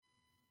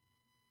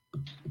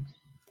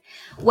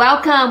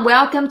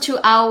Welcome to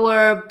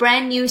our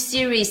brand new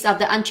series of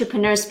the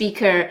Entrepreneur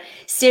Speaker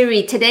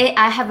series. Today,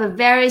 I have a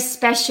very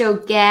special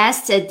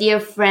guest, a dear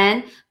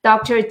friend,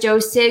 Dr.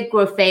 Joseph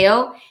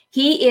Grofeo.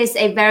 He is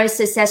a very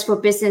successful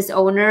business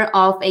owner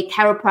of a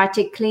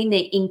chiropractic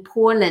clinic in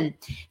Portland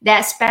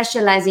that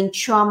specializes in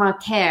trauma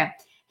care.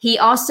 He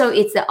also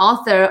is the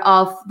author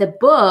of the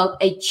book,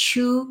 A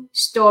True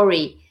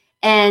Story.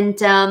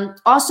 And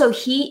also,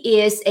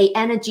 he is an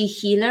energy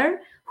healer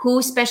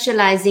who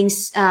specializes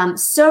in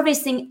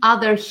servicing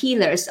other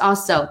healers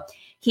also.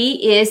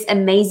 He is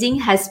amazing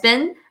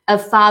husband, a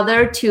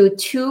father to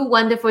two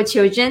wonderful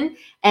children,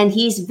 and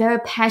he's very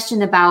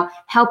passionate about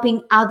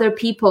helping other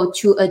people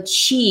to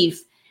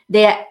achieve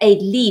their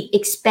elite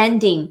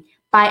expanding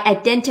by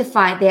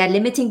identify their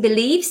limiting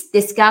beliefs,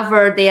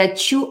 discover their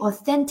true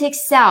authentic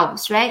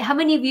selves, right? How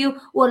many of you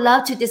would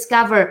love to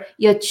discover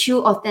your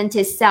true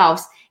authentic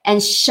selves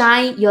and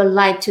shine your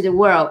light to the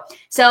world?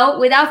 So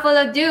without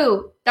further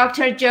ado,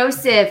 Dr.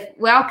 Joseph,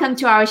 welcome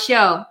to our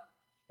show.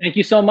 Thank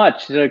you so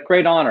much. It's a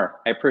great honor.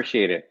 I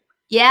appreciate it.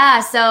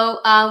 Yeah, so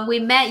we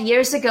met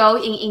years ago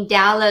in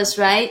Dallas,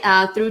 right?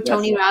 Through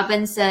Tony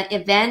Robbins'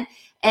 event.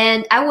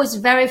 And I was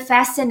very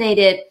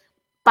fascinated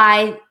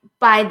by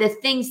the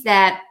things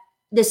that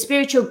the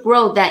spiritual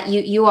growth that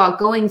you are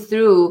going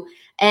through.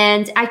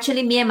 And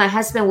actually, me and my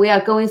husband, we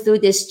are going through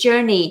this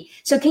journey.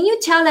 So can you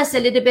tell us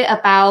a little bit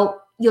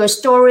about your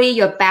story,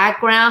 your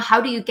background? How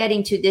do you get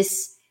into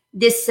this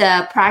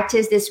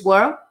practice, this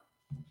world?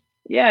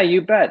 Yeah,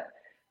 you bet.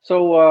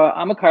 So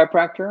I'm a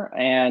chiropractor,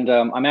 and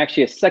I'm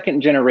actually a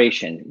second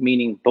generation,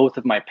 meaning both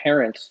of my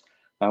parents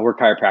were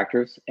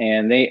chiropractors,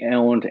 and they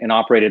owned and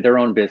operated their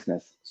own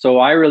business. So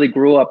I really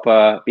grew up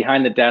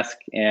behind the desk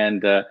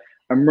and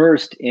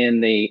immersed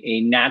in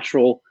a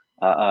natural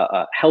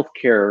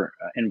healthcare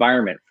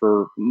environment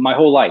for my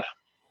whole life.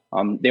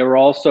 They were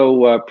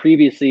also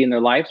previously in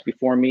their lives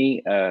before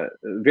me,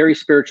 very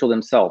spiritual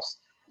themselves.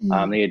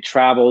 They had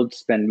traveled,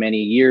 spent many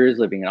years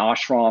living in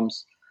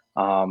ashrams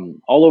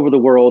all over the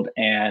world,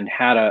 and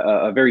had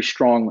a very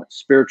strong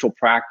spiritual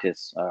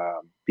practice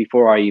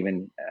before I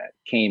even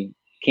came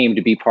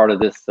to be part of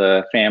this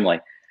family.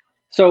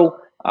 So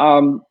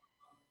I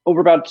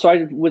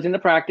was in the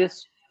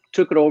practice,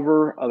 took it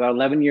over about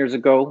 11 years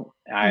ago.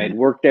 I had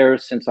worked there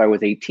since I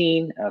was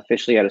 18,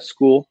 officially out of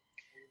school.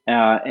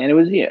 And it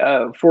was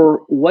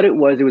for what it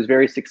was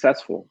very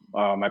successful.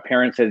 My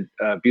parents had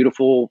a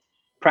beautiful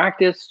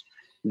practice.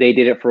 They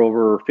did it for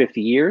over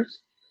 50 years.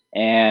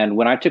 And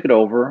when I took it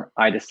over,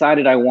 I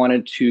decided I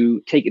wanted to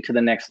take it to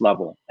the next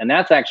level. And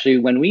that's actually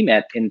when we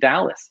met in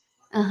Dallas.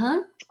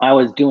 I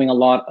was doing a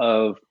lot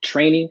of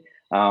training,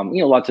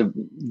 lots of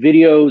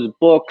videos,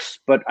 books,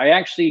 but I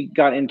actually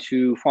got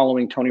into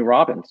following Tony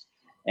Robbins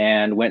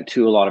and went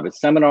to a lot of his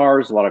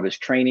seminars, a lot of his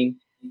training,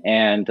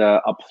 and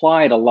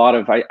applied a lot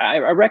of, I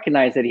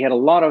recognized that he had a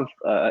lot of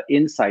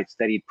insights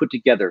that he'd put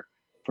together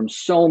from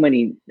so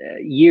many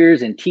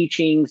years and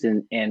teachings,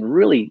 and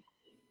really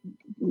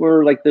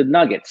were like the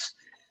nuggets.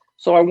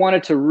 So I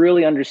wanted to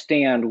really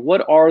understand,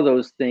 what are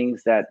those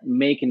things that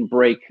make and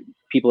break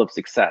people of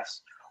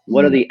success?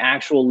 What are the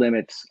actual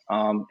limits?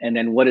 And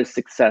then what does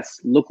success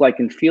look like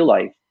and feel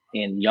like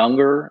in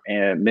younger,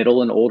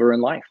 middle, and older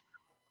in life?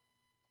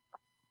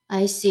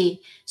 I see.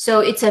 So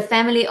it's a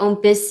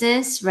family-owned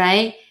business,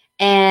 right?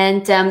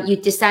 And you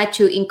decide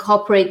to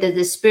incorporate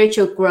the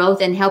spiritual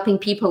growth and helping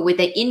people with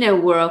the inner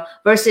world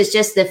versus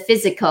just the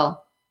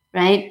physical,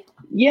 right?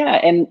 Yeah,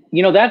 and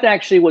that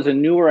actually was a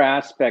newer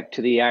aspect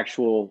to the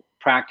actual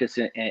practice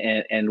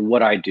and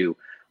what I do.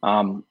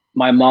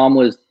 My mom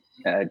was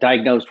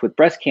diagnosed with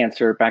breast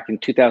cancer back in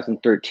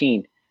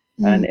 2013.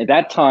 And at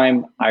that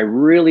time, I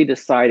really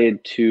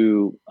decided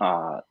to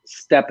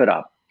step it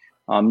up.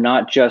 I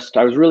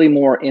was really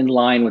more in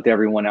line with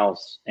everyone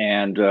else,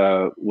 and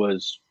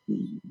was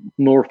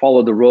more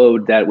follow the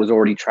road that was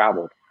already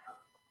traveled.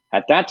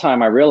 At that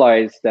time, I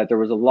realized that there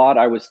was a lot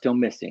I was still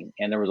missing,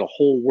 and there was a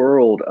whole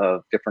world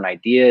of different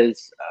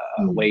ideas,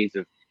 ways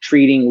of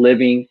treating,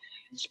 living,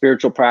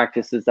 spiritual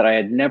practices that I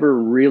had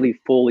never really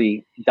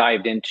fully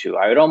dived into.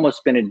 I had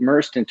almost been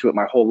immersed into it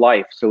my whole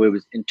life, so it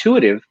was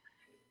intuitive.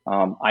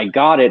 I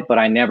got it, but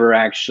I never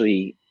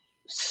actually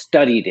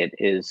studied it,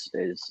 is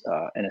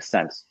in a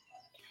sense.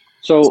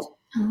 So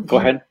go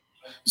ahead.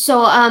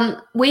 So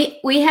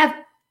we have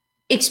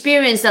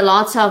experienced a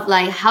lot of,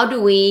 like, how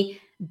do we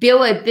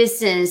build a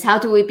business? How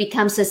do we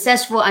become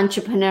successful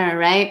entrepreneur,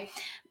 right?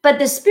 But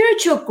the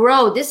spiritual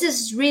growth, this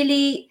is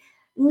really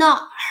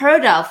not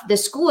heard of. The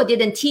school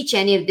didn't teach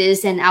any of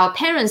this, and our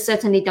parents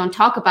certainly don't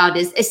talk about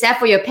this, except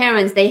for your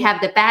parents. They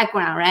have the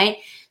background, right?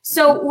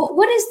 So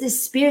what is the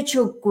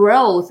spiritual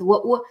growth?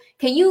 What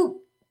can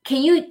you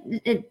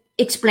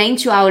explain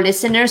to our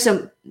listeners,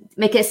 so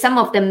because some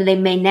of them, they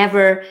may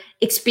never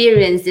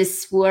experience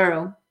this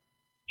world?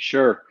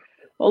 Sure.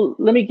 Well,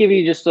 let me give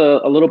you just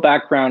a little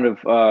background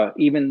of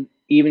even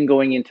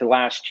going into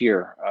last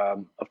year.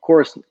 Of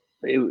course,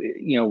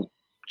 it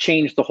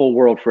changed the whole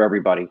world for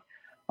everybody.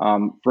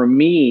 For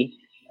me,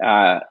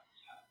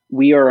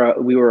 we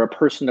were a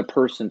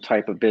person-to-person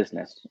type of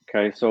business.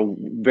 Okay, so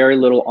very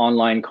little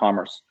online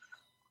commerce.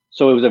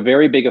 So it was a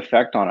very big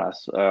effect on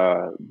us.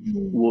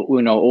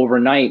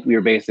 Overnight we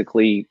were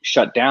basically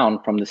shut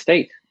down from the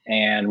state,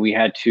 and we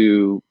had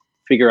to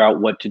figure out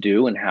what to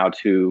do and how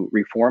to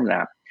reform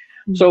that.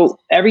 So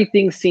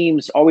everything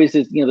seems always,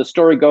 the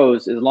story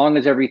goes, as long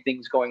as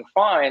everything's going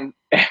fine,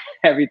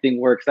 everything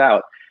works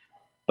out.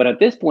 But at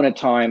this point in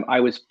time, I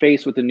was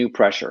faced with a new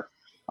pressure,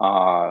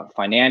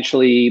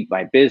 financially,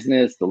 my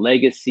business, the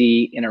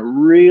legacy, and it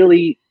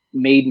really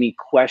made me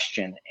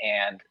question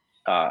and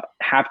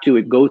have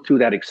to go through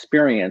that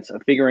experience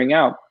of figuring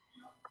out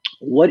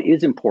what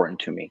is important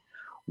to me.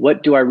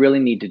 What do I really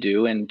need to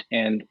do? And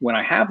when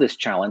I have this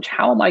challenge,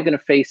 how am I going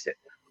to face it?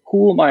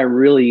 Who am I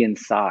really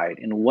inside,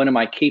 and what am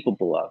I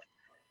capable of?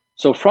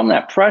 So from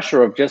that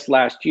pressure of just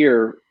last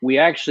year, we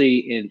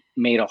actually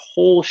made a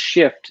whole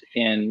shift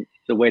in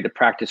the way the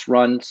practice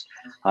runs,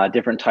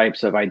 different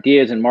types of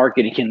ideas and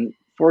marketing. And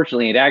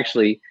fortunately, it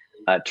actually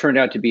turned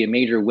out to be a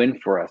major win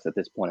for us at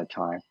this point in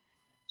time.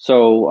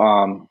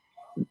 So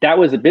that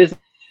was a business.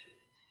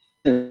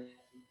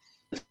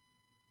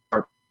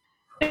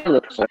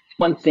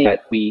 One thing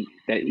that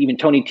even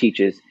Tony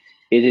teaches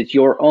is it's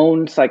your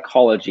own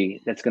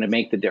psychology that's going to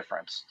make the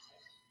difference.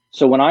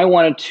 So when I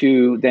wanted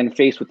to then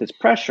face with this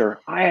pressure,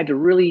 I had to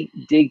really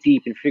dig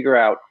deep and figure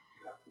out,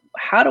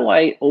 how do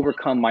I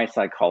overcome my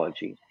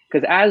psychology?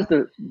 Because as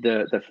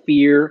the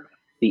fear,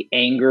 the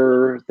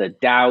anger, the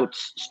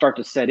doubts start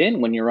to set in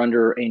when you're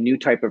under a new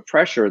type of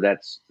pressure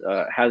that's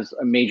has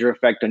a major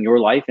effect on your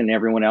life and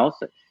everyone else,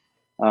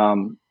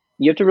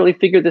 you have to really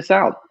figure this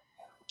out.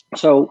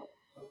 So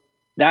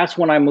that's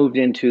when I moved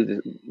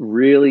into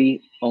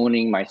really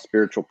owning my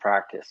spiritual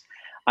practice.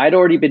 I'd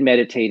already been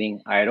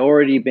meditating. I had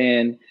already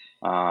been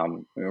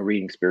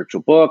reading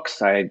spiritual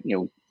books. I had,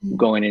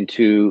 going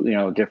into,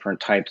 different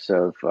types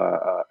of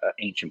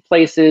ancient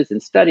places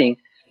and studying,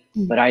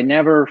 but I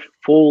never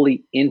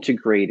fully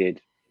integrated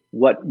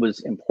what was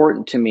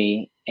important to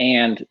me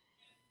and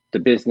the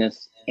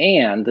business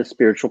and the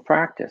spiritual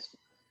practice.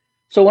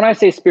 So when I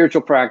say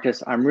spiritual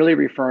practice, I'm really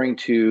referring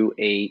to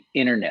a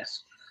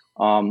innerness,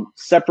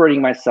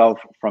 separating myself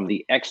from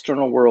the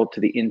external world to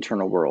the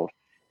internal world,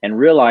 and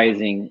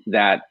realizing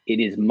that it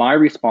is my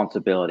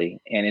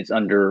responsibility and it's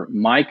under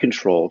my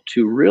control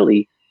to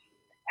really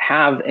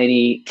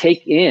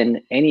take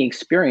in any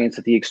experience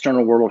that the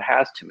external world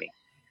has to me.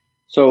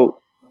 So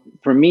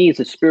for me,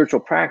 the spiritual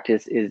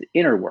practice is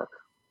inner work,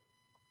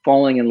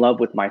 falling in love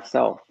with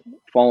myself,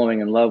 falling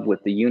in love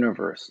with the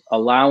universe,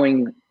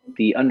 allowing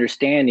the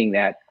understanding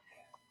that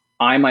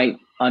I might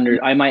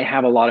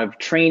have a lot of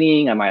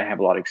training, I might have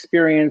a lot of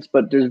experience,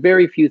 but there's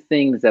very few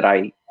things that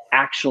I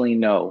actually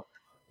know.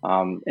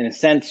 In a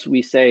sense,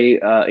 we say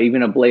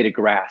even a blade of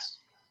grass.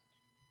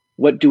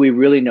 What do we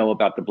really know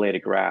about the blade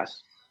of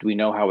grass? Do we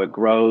know how it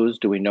grows?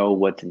 Do we know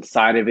what's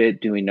inside of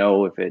it? Do we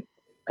know if it?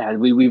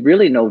 We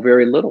really know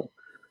very little.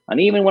 And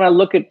even when I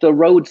look at the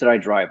roads that I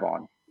drive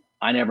on,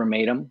 I never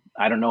made them.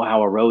 I don't know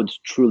how a road's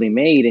truly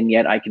made, and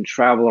yet I can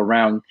travel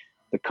around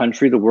the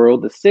country, the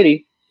world, the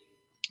city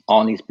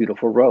on these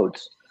beautiful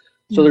roads.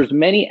 So there's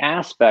many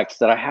aspects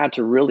that I had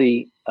to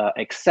really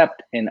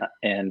accept and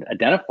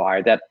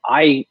identify that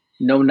I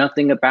know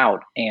nothing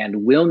about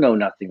and will know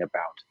nothing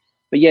about.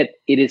 But yet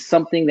it is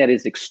something that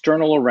is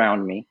external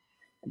around me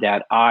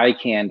that I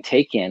can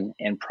take in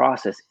and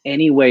process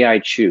any way I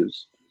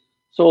choose.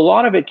 So a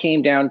lot of it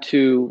came down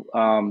to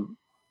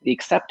the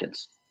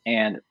acceptance.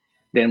 And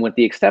then with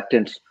the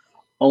acceptance,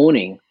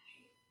 owning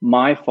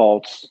my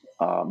faults,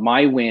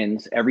 my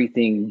wins,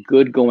 everything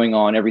good going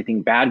on,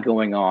 everything bad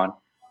going on,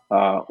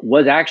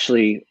 was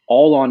actually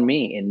all on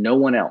me and no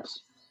one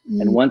else.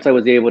 And once I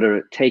was able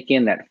to take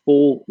in that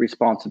full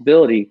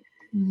responsibility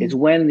is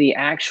when the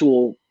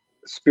actual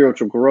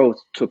spiritual growth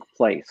took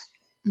place.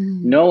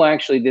 No,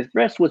 actually, the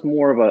rest was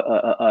more of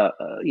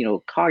a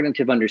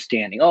cognitive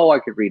understanding. Oh, I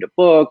could read a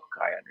book.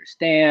 I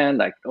understand.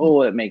 Like,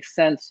 oh, it makes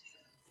sense.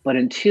 But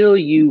until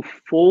you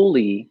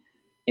fully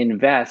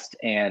invest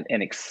and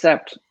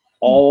accept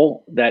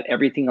all that,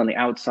 everything on the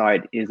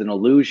outside is an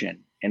illusion,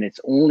 and it's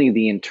only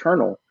the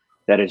internal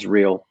that is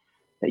real,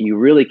 that you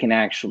really can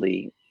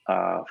actually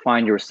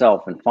find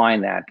yourself and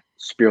find that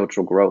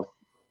spiritual growth.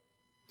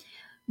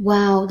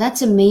 Wow,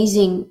 that's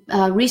amazing.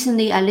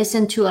 Recently, I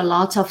listened to a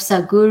lot of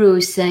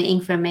Sadhguru's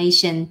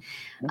information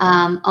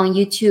on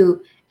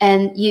YouTube,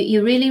 and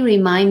you really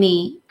remind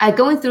me. I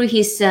going through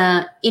his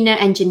inner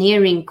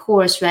engineering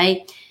course,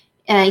 right?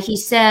 He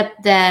said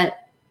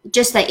that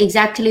just like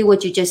exactly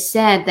what you just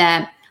said,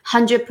 that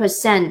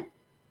 100%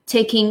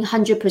 taking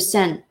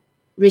 100%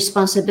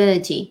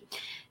 responsibility,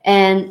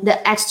 and the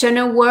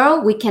external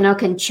world we cannot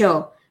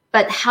control.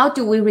 But how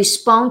do we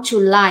respond to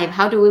life?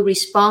 How do we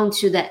respond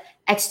to the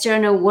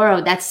external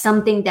world? That's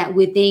something that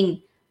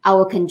within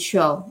our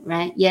control,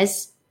 right?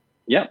 Yes.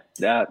 Yeah,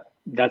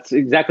 that's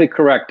exactly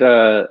correct.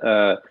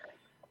 Sadhguru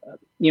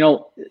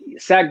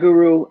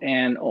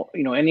and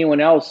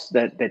anyone else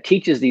that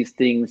teaches these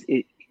things,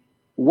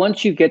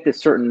 once you get this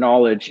certain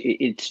knowledge,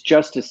 it's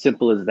just as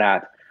simple as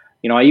that.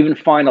 I even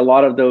find a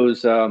lot of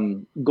those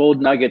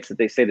gold nuggets that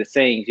they say, the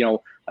sayings,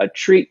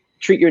 treat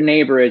your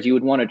neighbor as you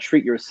would want to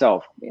treat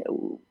yourself.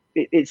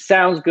 It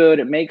sounds good,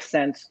 it makes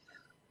sense,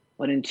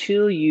 but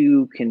until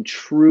you can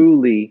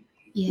truly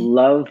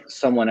love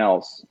someone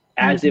else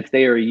as if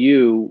they are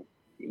you,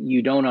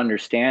 you don't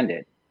understand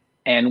it.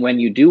 And when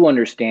you do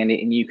understand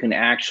it and you can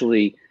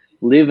actually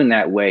live in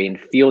that way and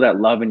feel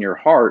that love in your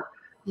heart,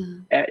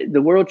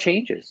 the world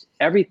changes.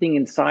 Everything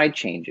inside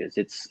changes.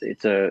 It's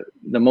the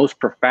most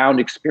profound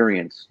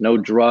experience. No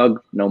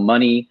drug, no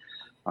money,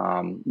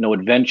 no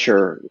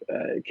adventure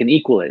can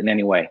equal it in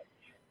any way.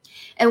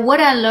 And what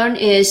I learned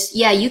is,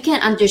 you can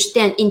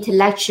understand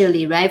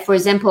intellectually, right? For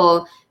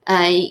example,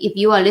 if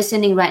you are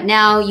listening right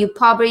now, you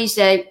probably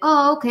say,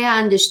 oh, okay, I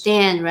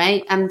understand,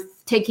 right? I'm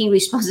taking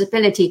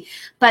responsibility.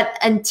 But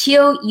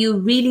until you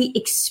really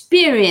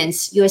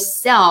experience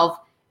yourself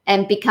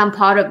and become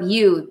part of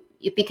you,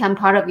 it become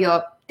part of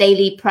your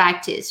daily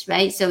practice,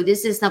 right? So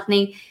this is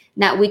something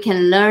that we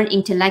can learn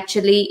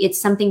intellectually. It's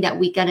something that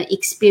we gotta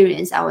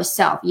experience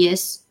ourselves.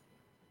 Yes.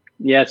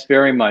 Yes,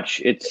 very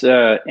much. It's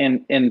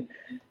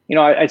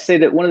I'd say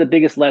that one of the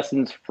biggest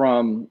lessons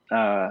from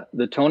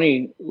the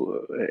Tony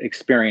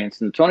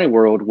experience in the Tony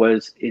world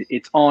was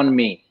it's on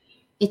me.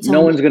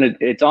 No one's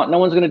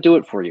gonna do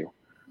it for you.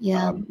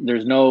 Yeah.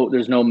 There's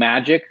no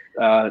magic.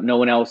 No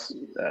one else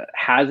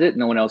has it.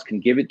 No one else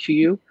can give it to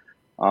you.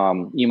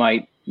 You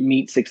might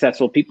meet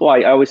successful people.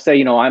 I always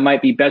say, I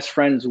might be best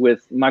friends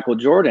with Michael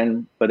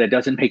Jordan, but that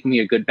doesn't make me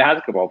a good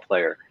basketball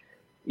player.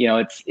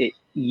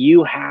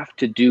 You have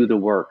to do the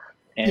work.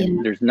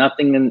 And there's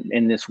nothing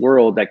in this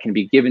world that can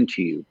be given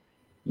to you.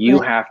 You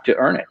have to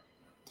earn it.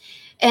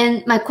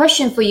 And my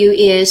question for you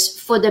is,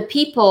 for the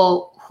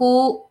people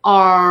who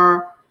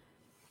are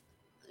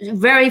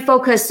very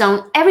focused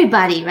on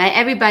everybody, right?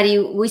 Everybody,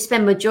 we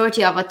spend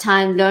majority of our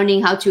time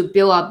learning how to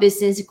build our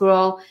business,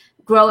 grow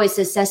a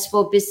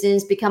successful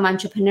business, become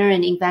entrepreneur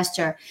and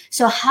investor.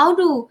 So how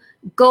do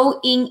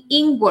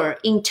inward,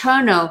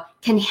 internal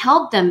can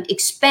help them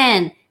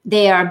expand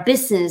their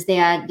business,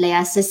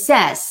 their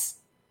success?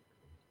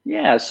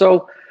 Yeah.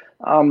 So,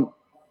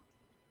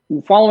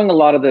 following a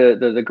lot of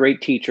the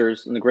great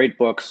teachers and the great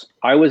books,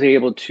 I was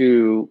able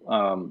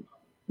to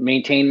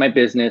maintain my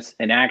business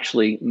and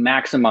actually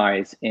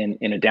maximize in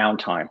a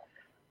downtime.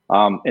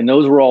 And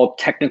those were all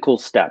technical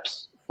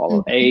steps.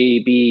 Follow A,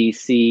 B,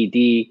 C,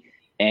 D,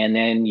 and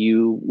then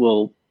you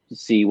will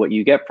see what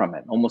you get from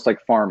it. Almost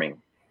like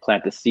farming.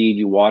 Plant the seed,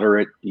 you water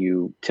it,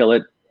 you till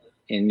it,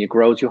 and it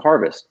grows, you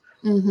harvest.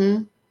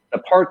 Mm-hmm. The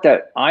part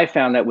that I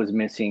found that was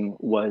missing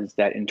was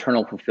that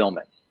internal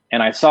fulfillment.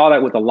 And I saw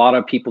that with a lot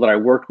of people that I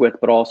worked with,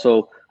 but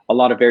also a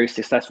lot of very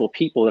successful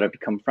people that I've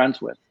become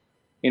friends with.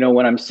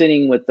 When I'm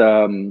sitting with,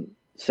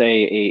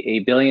 say, a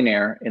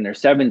billionaire in their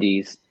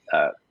 70s,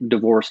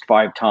 divorced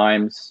 5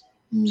 times,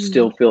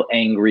 still feel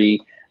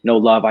angry, no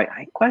love,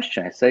 I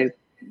question. I say,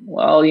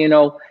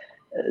 well,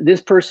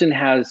 this person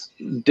has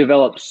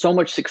developed so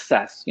much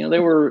success. They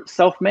were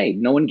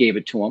self-made. No one gave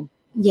it to them.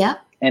 Yeah.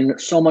 And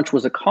so much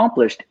was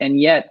accomplished, and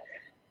yet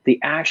the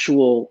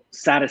actual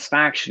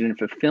satisfaction and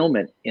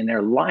fulfillment in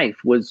their life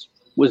was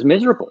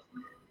miserable.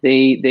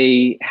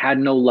 They had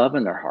no love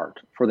in their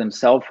heart for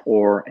themselves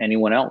or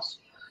anyone else.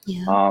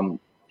 Yeah.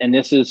 And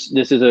this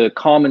is a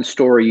common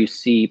story you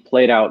see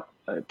played out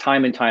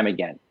time and time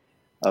again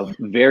of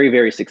very,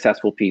 very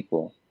successful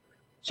people.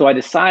 So I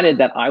decided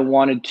that I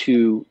wanted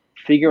to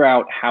figure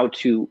out how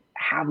to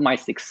have my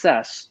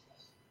success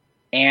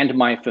and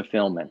my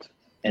fulfillment.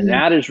 And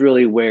that is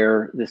really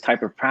where this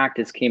type of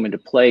practice came into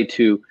play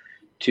to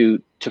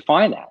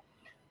find that.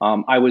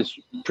 I was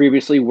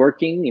previously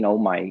working,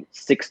 my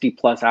 60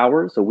 plus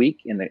hours a week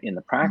in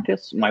the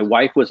practice. My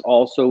wife was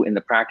also in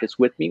the practice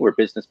with me. We're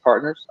business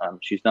partners.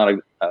 She's not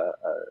a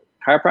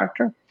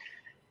chiropractor.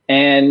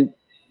 And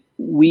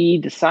we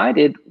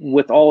decided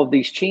with all of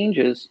these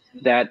changes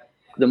that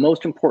the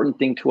most important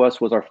thing to us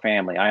was our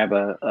family. I have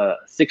a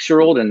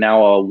 6-year-old and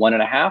now a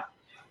 1.5.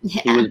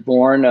 Yeah. He was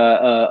born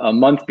a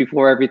month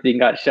before everything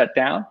got shut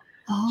down.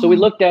 Oh. So we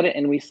looked at it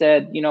and we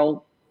said,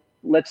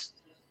 let's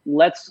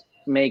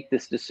make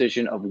this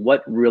decision of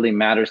what really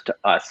matters to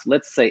us.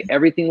 Let's say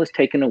everything was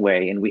taken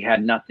away and we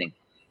had nothing.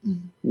 Mm.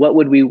 What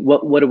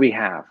do we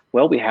have?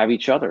 Well, we have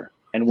each other.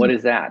 And what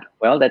is that?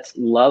 Well, that's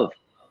love.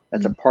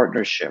 That's a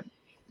partnership.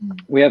 Mm.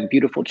 We have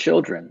beautiful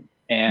children,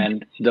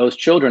 and those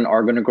children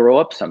are going to grow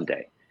up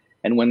someday.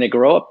 And when they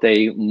grow up,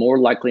 they more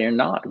likely or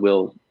not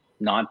will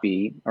not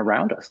be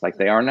around us like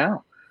they are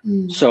now.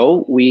 Mm.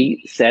 So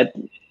we said,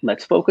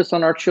 let's focus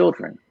on our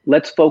children.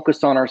 Let's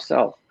focus on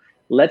ourselves.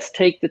 Let's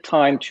take the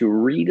time to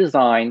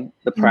redesign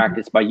the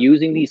practice by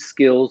using these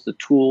skills, the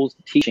tools,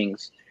 the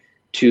teachings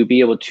to be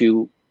able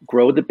to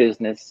grow the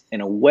business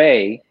in a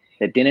way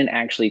that didn't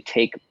actually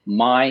take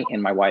my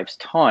and my wife's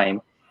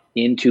time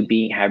into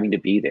having to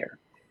be there.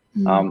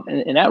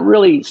 Mm. And that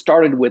really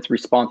started with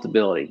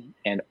responsibility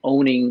and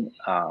owning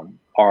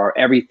our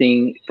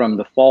everything from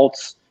the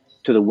faults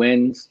to the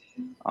wins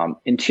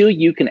Until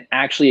you can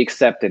actually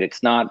accept it,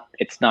 it's not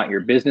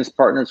your business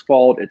partner's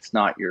fault. It's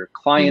not your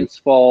client's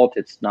fault.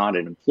 It's not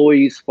an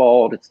employee's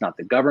fault. It's not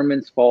the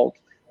government's fault.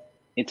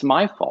 It's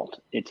my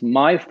fault. It's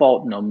my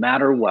fault no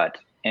matter what.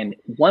 And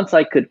once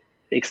I could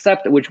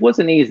accept it, which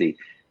wasn't easy,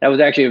 that was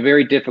actually a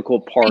very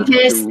difficult part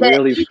because to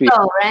really ego,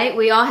 feel. Right?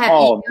 We all have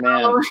Oh,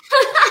 ego.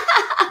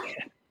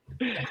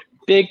 man.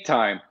 Big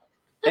time.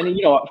 And,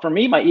 for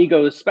me, my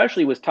ego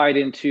especially was tied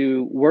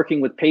into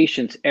working with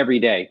patients every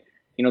day.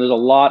 There's a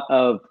lot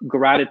of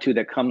gratitude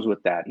that comes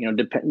with that.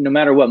 No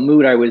matter what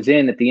mood I was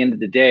in, at the end of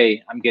the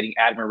day, I'm getting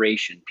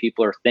admiration.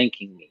 People are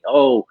thanking me.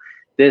 Oh,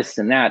 this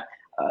and that.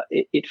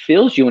 It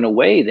fills you in a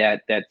way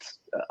that's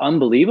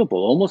unbelievable,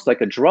 almost like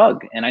a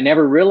drug. And I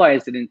never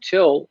realized it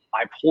until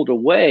I pulled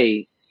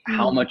away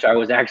how much I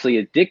was actually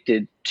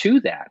addicted to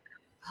that,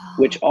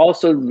 which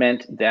also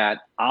meant that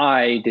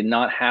I did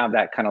not have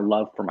that kind of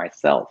love for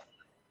myself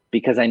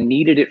because I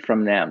needed it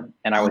from them.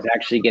 And I was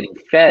actually getting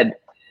fed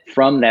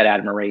from that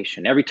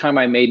admiration. Every time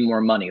I made more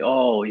money,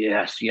 oh,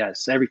 yes,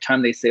 yes. Every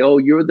time they say, oh,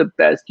 you're the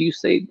best, you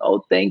say,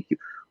 oh, thank you.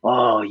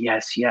 Oh,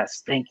 yes,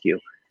 yes, thank you.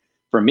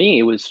 For me,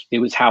 it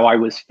was how I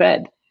was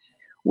fed.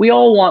 We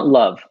all want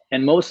love.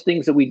 And most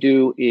things that we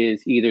do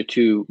is either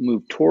to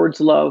move towards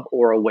love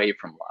or away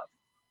from love.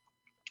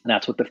 And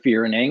that's what the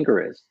fear and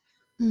anger is.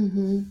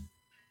 Mm-hmm.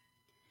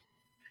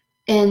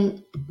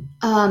 And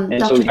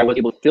so I was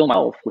able to fill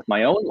myself with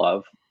my own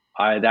love.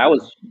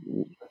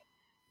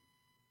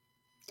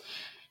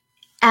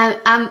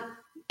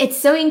 It's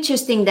so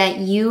interesting that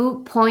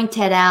you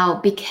pointed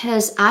out,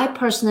 because I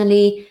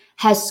personally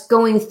has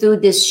going through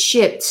this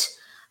shift.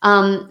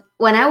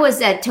 When I was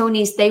at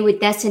Tony's Day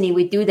with Destiny,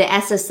 we do the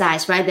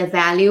exercise, right? The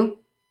value,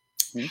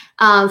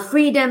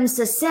 freedom,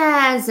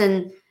 success,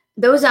 and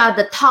those are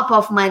the top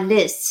of my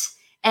list.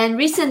 And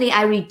recently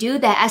I redo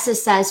that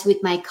exercise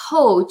with my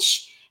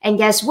coach, and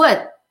guess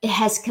what? It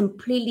has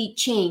completely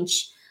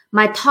changed.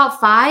 My top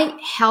 5: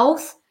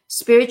 health,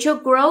 spiritual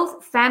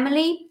growth,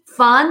 family,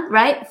 fun,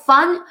 right?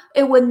 Fun,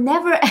 it would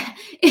never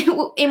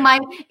in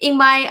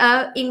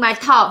my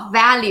top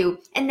value.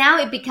 And now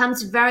it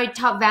becomes very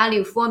top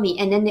value for me.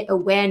 And then the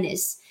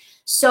awareness.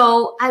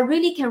 So I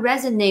really can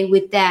resonate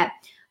with that.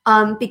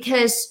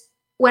 Because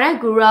when I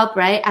grew up,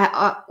 right,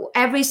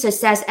 every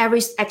success,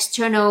 every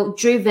external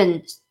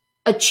driven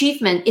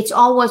achievement, it's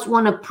always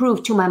want to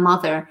prove to my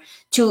mother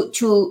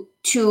to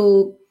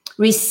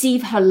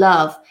receive her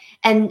love.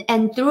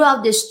 And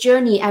throughout this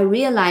journey, I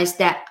realized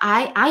that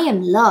I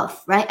am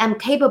love, right? I'm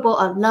capable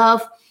of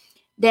love.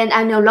 Then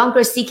I'm no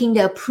longer seeking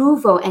the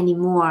approval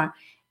anymore.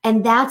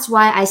 And that's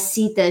why I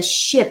see the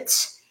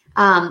shift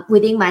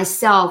within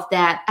myself,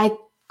 that I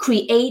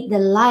create the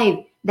life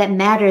that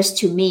matters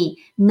to me,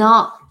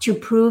 not to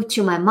prove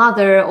to my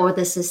mother or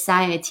the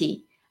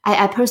society.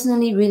 I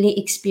personally really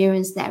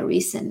experienced that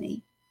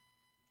recently.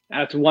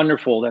 That's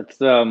wonderful. That's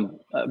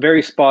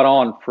very spot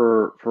on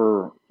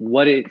for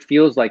what it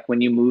feels like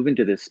when you move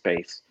into this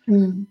space.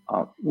 And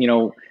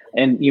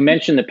you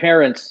mentioned the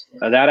parents.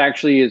 That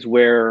actually is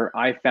where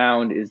I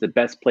found is the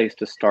best place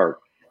to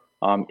start,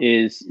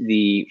 is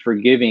the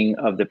forgiving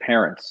of the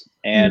parents.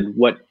 And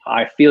what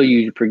I feel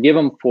you forgive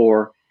them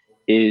for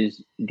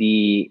is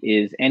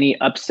any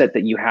upset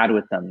that you had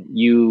with them,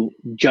 you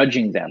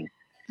judging them,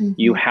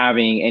 you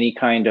having any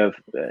kind of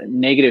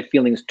negative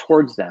feelings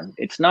towards them.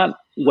 It's not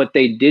what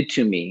they did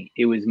to me.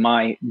 It was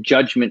my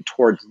judgment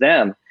towards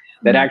them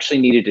that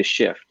actually needed to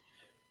shift.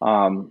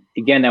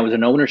 Again, that was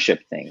an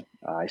ownership thing.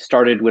 I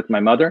started with my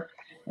mother,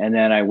 and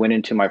then I went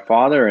into my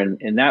father.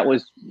 And that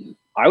was,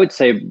 I would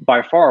say,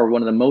 by far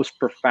one of the most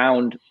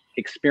profound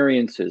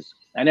experiences.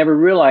 I never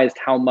realized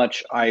how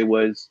much I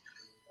was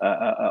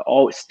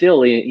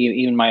still,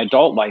 even my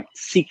adult life,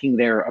 seeking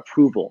their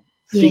approval,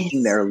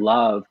 seeking their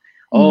love.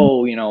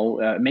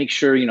 Make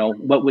sure,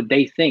 what would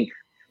they think?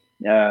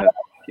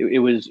 It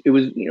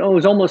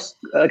was almost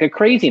like a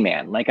crazy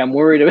man. Like, I'm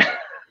worried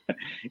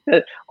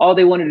about all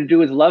they wanted to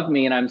do is love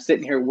me. And I'm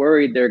sitting here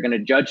worried they're going to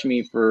judge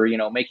me for,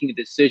 making a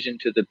decision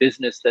to the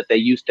business that they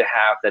used to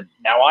have that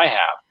now I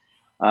have,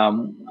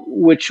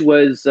 which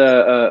was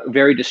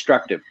very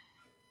destructive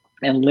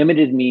and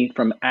limited me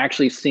from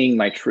actually seeing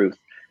my truth,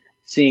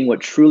 seeing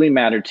what truly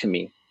mattered to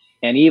me.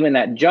 And even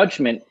that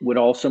judgment would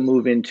also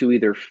move into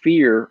either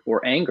fear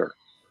or anger.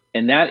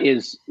 And that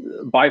is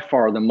by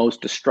far the most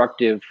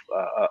destructive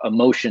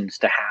emotions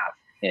to have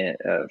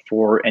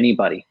for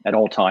anybody at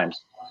all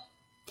times.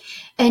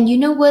 And you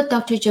know what,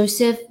 Dr.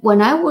 Joseph,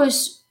 when I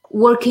was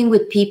working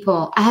with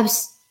people, I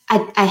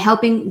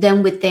helping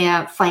them with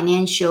their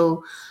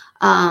financial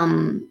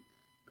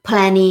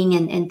planning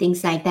and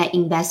things like that,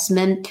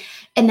 investment.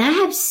 And I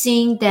have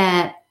seen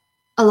that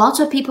a lot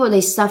of people,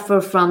 they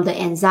suffer from the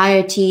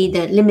anxiety,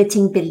 the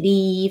limiting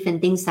belief and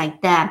things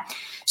like that.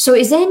 So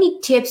is there any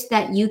tips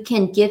that you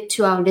can give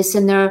to our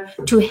listener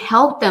to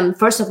help them,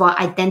 first of all,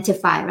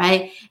 identify,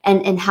 right?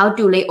 And how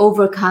do they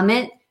overcome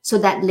it so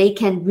that they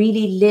can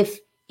really live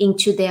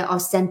into their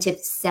authentic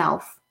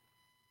self?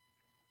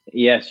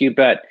 Yes, you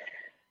bet.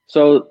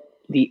 So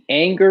the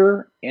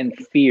anger and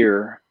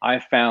fear, I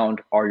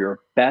found, are your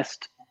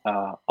best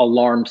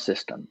alarm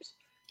systems,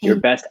 your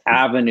best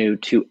avenue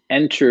to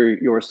enter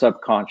your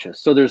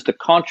subconscious. So there's the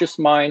conscious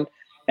mind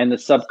and the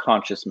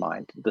subconscious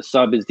mind. The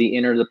sub is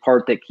the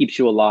part that keeps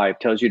you alive,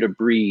 tells you to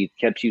breathe,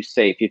 keeps you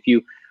safe. If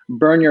you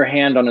burn your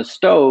hand on a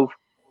stove,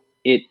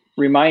 it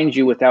reminds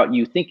you without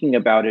you thinking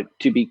about it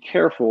to be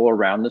careful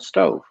around the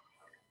stove.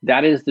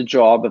 That is the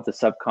job of the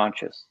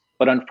subconscious.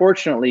 But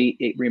unfortunately,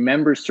 it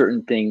remembers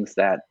certain things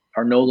that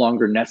are no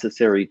longer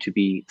necessary to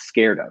be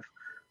scared of.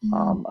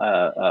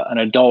 An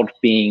adult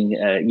being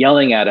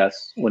yelling at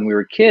us when we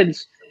were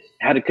kids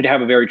could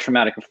have a very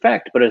traumatic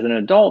effect, but as an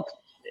adult,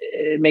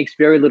 it makes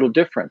very little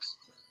difference.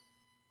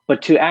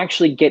 But to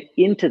actually get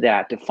into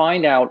that, to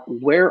find out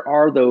where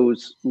are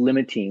those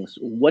limitings,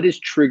 what is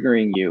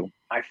triggering you,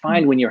 I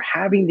find when you're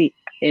having the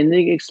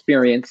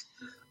experience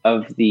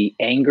of the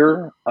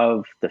anger,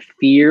 of the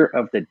fear,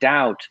 of the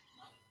doubt,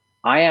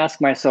 I ask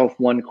myself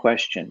one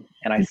question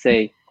and I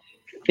say,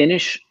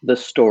 finish the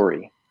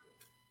story.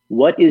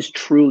 What is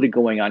truly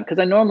going on? Because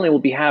I normally will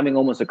be having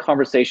almost a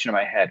conversation in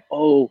my head.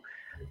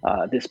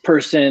 This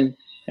person,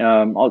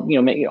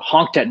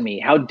 honked at me.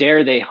 How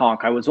dare they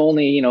honk? I was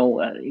only,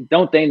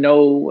 don't they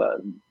know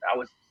I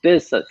was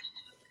this? But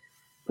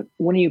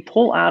when you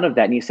pull out of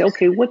that and you say,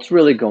 okay, what's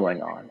really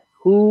going on?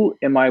 Who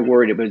am I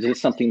worried about? Is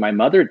this something my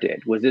mother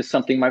did? Was this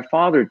something my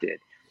father did?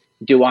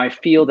 Do I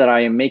feel that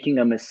I am making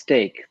a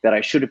mistake, that I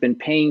should have been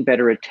paying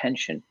better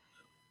attention?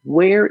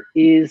 Where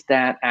is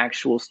that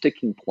actual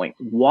sticking point?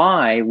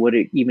 Why would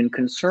it even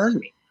concern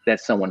me that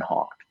someone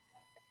honked?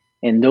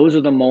 And those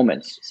are the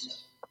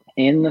moments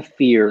in the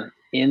fear,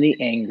 in the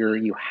anger,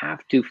 you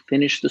have to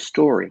finish the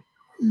story.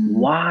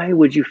 Why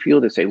would you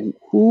feel this way?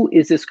 Who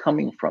is this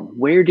coming from?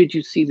 Where did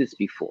you see this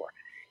before?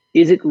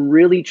 Is it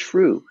really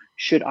true?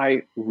 Should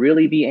I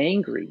really be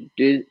angry?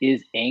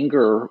 Is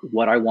anger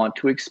what I want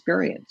to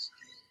experience?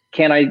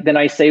 Then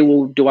I say,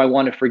 well, do I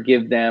want to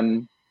forgive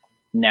them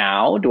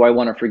now? Do I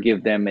want to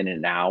forgive them in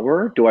an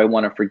hour? Do I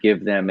want to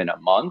forgive them in a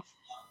month?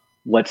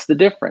 What's the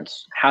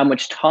difference? How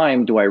much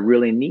time do I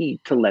really need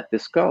to let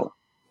this go?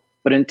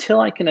 But until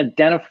I can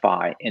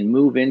identify and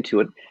move into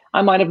it,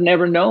 I might have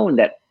never known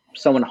that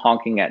someone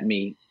honking at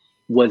me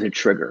was a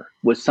trigger,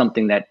 was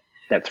something that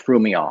threw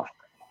me off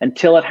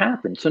until it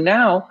happened. So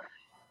now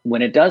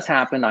when it does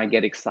happen, I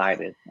get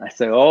excited. I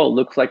say, oh,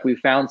 looks like we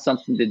found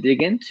something to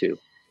dig into.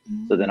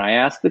 So then I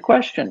ask the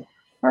question,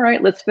 all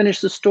right, let's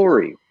finish the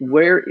story.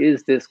 Where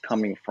is this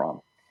coming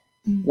from?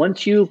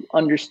 Once you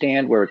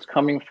understand where it's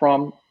coming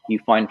from, you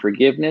find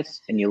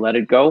forgiveness and you let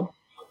it go,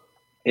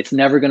 it's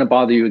never going to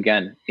bother you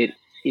again. It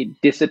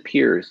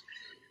disappears.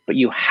 But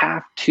you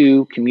have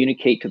to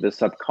communicate to the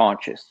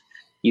subconscious.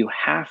 You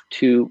have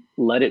to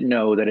let it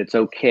know that it's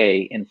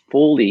okay and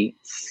fully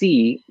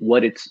see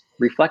what it's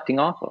reflecting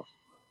off of.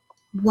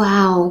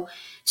 Wow.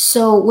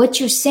 So what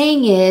you're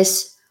saying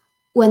is,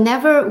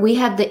 whenever we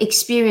have the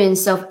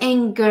experience of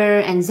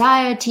anger,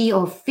 anxiety,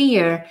 or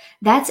fear,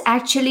 that's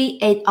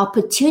actually an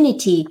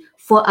opportunity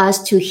for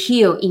us to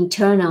heal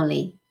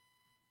internally.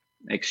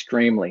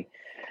 Extremely.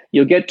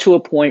 You'll get to a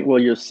point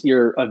where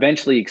you're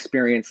eventually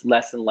experience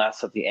less and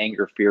less of the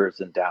anger, fears,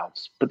 and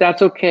doubts. But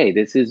that's okay.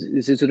 This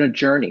isn't a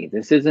journey.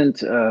 This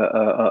isn't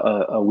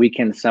a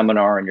weekend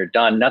seminar and you're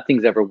done.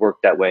 Nothing's ever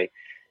worked that way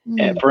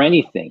for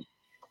anything.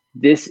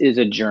 This is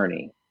a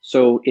journey.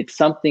 So it's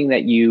something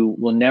that you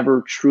will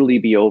never truly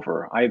be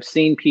over. I've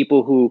seen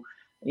people who,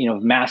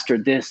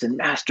 mastered this and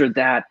mastered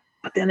that,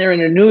 but then they're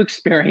in a new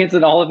experience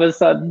and all of a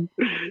sudden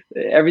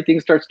everything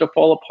starts to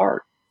fall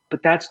apart.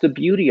 But that's the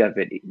beauty of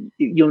it.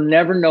 You'll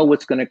never know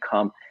what's going to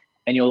come,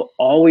 and you'll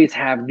always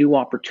have new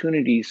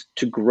opportunities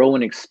to grow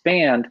and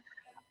expand,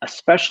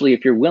 especially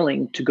if you're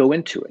willing to go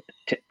into it,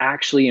 to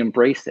actually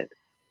embrace it.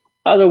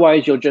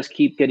 Otherwise, you'll just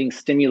keep getting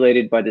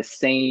stimulated by the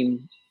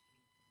same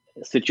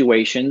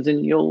situations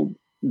and you'll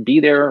be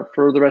there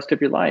for the rest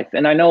of your life.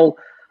 And I know,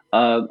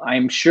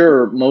 I'm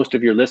sure most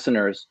of your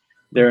listeners,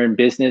 they're in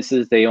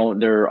businesses,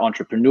 they're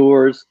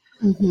entrepreneurs.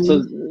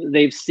 So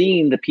they've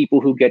seen the people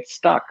who get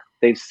stuck.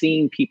 They've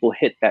seen people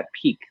hit that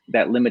peak,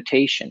 that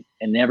limitation,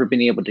 and never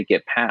been able to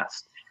get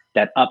past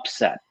that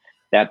upset,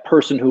 that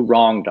person who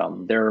wronged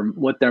them,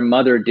 what their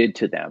mother did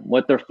to them,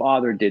 what their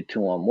father did to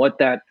them, what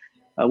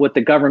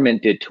the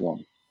government did to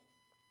them.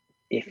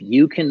 If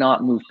you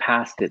cannot move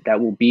past it, that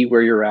will be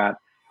where you're at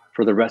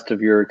for the rest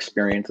of your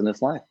experience in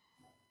this life.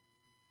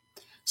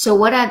 So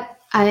what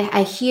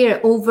I hear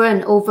over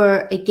and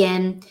over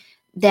again,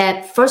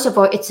 that first of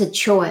all, it's a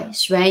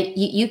choice, right?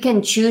 You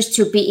can choose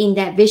to be in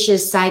that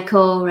vicious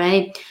cycle,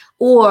 right?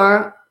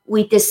 Or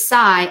we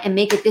decide and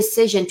make a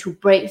decision to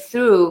break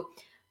through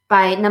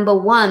by, number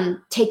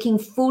one, taking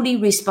fully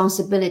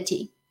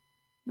responsibility,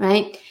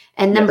 right?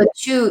 And number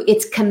two,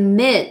 it's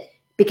commit,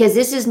 because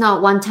this is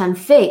not one-time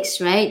fix,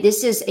 right?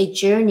 This is a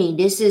journey.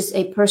 This is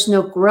a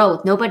personal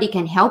growth. Nobody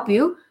can help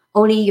you,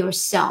 only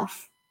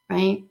yourself,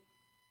 right?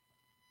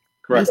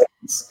 Correct.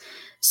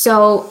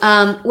 So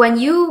when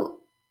you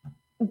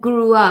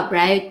grew up,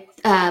 right,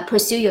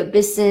 pursue your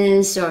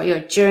business or your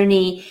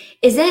journey,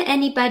 is there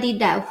anybody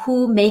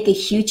who make a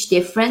huge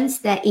difference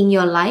that in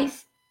your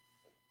life?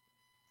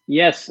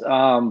 Yes,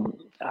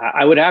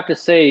 I would have to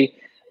say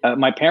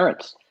my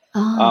parents.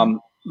 Oh.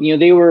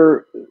 They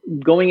were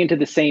going into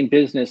the same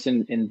business,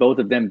 and both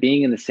of them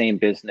being in the same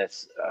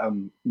business.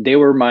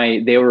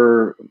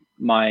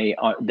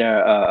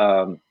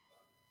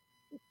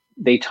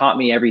 They taught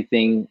me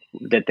everything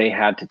that they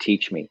had to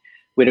teach me.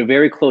 We had a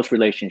very close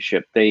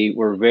relationship. They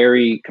were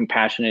very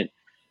compassionate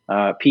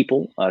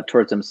people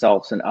towards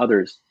themselves and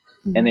others.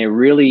 And Mhm. they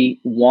really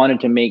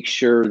wanted to make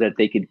sure that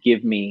they could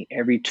give me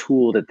every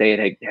tool that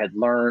they had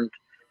learned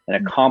and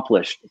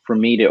accomplished for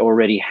me to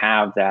already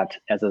have that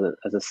as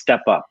a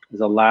step up, as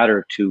a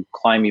ladder to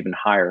climb even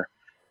higher.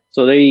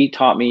 So they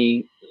taught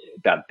me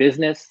about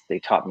business. They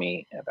taught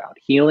me about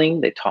healing.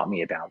 They taught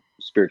me about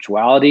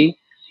spirituality.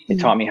 They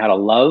Mm. taught me how to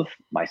love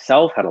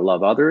myself, how to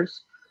love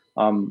others.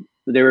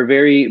 They were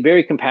very,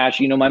 very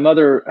compassionate. My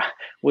mother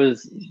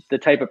was the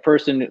type of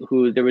person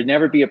who there would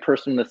never be a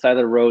person on the side of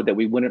the road that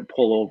we wouldn't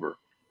pull over.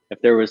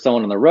 If there was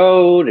someone on the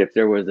road, if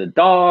there was a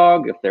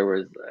dog, if there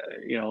was,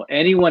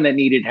 anyone that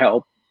needed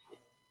help,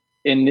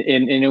 and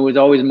it was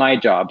always my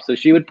job. So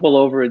she would pull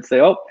over and say,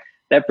 "Oh,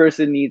 that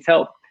person needs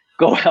help.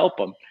 Go help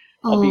them.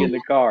 I'll be Oh. in the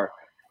car."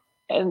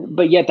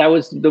 But yet that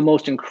was the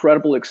most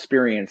incredible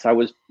experience. I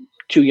was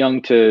too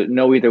young to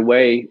know either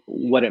way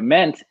what it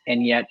meant,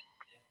 and yet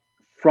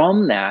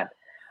from that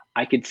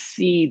I could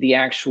see the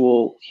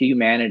actual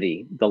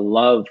humanity, the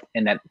love,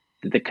 and that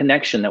the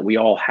connection that we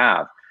all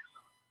have.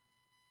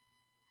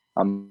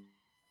 Sometimes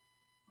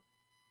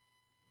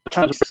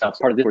it's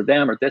part of this or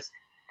them or this.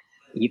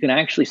 You can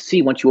actually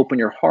see once you open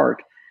your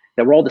heart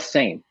that we're all the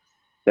same,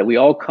 that we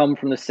all come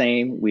from the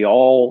same. We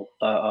all,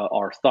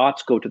 our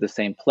thoughts go to the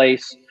same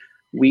place.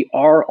 We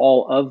are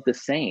all of the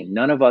same.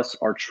 None of us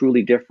are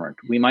truly different.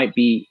 We might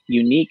be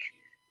unique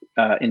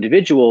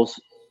individuals,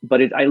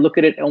 but I look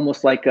at it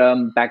almost like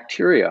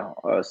bacteria,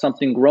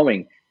 something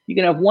growing. You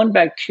can have one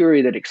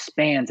bacteria that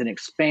expands and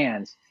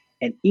expands,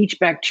 and each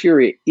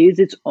bacteria is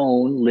its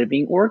own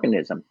living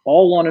organism,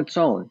 all on its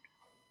own.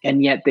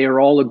 And yet they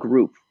are all a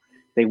group.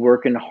 They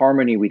work in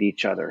harmony with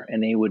each other,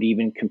 and they would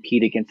even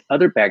compete against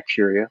other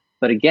bacteria,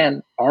 but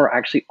again, are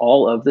actually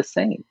all of the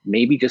same,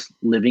 maybe just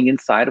living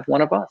inside of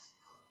one of us.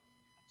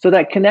 So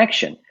that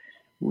connection,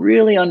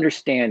 really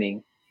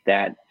understanding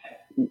that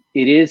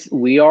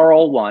we are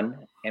all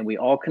one, and we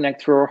all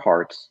connect through our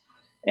hearts.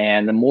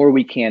 And the more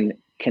we can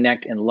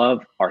connect and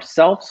love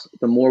ourselves,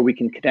 the more we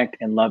can connect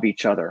and love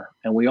each other,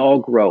 and we all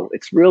grow.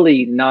 It's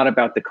really not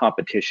about the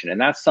competition.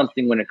 And that's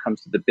something when it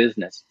comes to the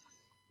business,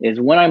 is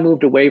when I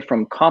moved away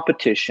from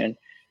competition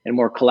and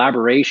more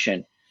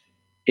collaboration,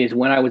 is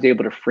when I was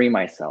able to free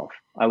myself.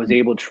 I was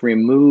able to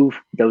remove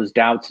those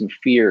doubts and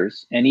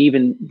fears, and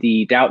even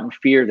the doubt and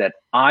fear that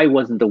I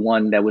wasn't the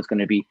one that was going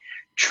to be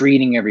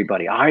treating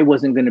everybody. I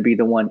wasn't going to be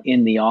the one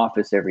in the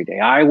office every day.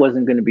 I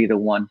wasn't going to be the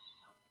one.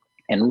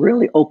 And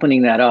really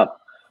opening that up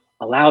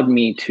allowed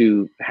me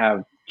to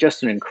have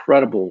just an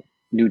incredible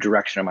new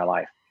direction in my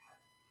life.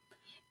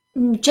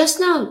 Just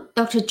now,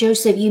 Dr.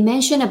 Joseph, you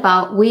mentioned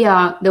about we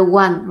are the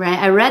one, right?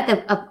 I read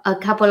a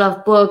couple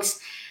of books.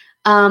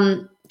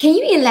 Can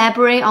you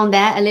elaborate on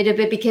that a little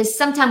bit? Because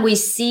sometimes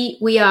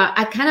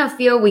I kind of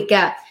feel we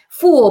get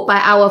fooled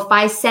by our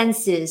five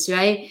senses,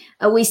 right?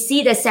 We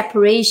see the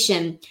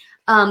separation.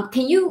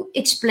 Can you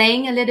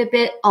explain a little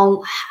bit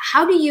on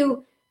how do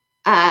you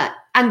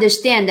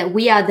understand that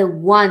we are the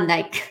one?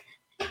 Like,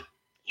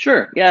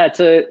 Sure. Yeah,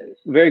 it's a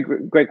very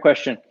great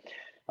question.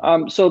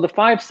 So the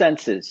five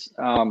senses,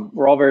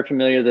 we're all very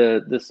familiar,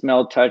 the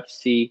smell, touch,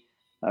 see,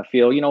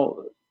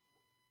 feel,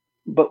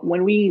 but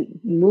when we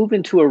move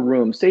into a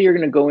room, say you're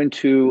going to go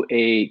into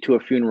a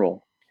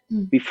funeral,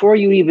 before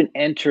you even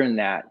enter in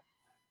that,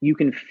 you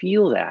can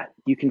feel that.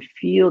 You can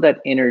feel that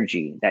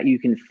energy, that you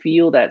can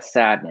feel that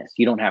sadness.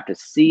 You don't have to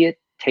see it,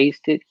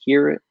 taste it,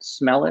 hear it,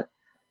 smell it,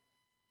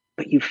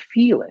 but you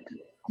feel it.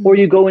 Or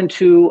you go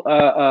into,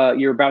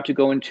 you're about to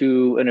go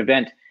into an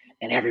event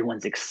and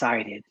everyone's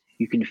excited.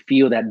 You can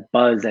feel that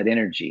buzz, that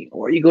energy.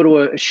 Or you go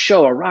to a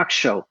show, a rock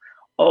show.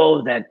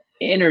 Oh, that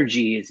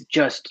energy is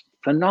just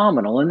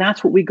phenomenal. And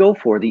that's what we go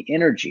for, the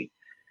energy.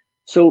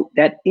 So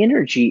that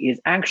energy is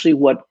actually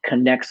what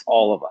connects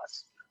all of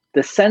us.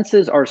 The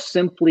senses are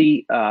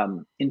simply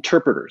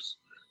interpreters.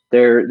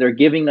 They're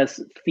giving us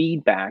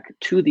feedback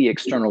to the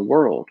external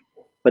world,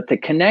 but the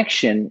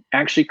connection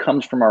actually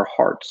comes from our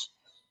hearts.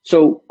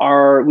 So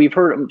we've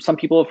heard, some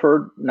people have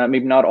heard, maybe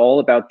not all,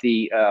 about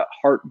the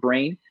heart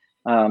brain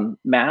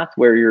math,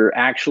 where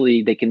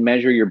they can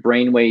measure your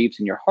brain waves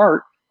in your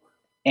heart.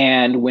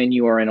 And when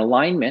you are in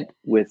alignment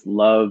with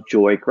love,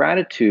 joy,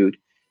 gratitude,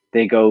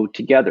 they go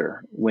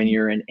together. When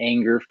you're in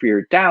anger,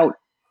 fear, doubt,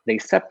 they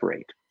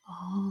separate.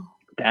 oh,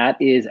 That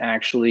is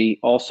actually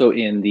also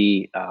in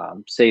the,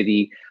 say,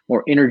 the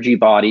more energy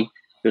body.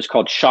 There's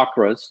called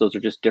chakras. Those are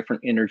just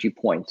different energy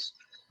points.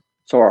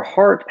 So our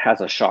heart has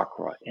a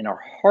chakra, and our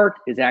heart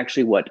is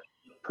actually what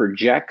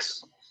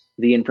projects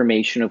the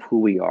information of who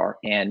we are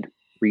and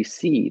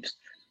receives.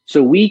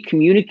 So we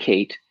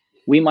communicate,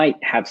 we might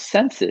have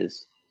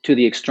senses to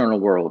the external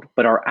world,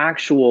 but our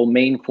actual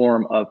main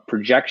form of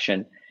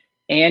projection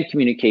and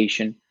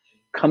communication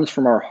comes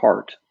from our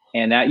heart,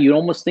 and that you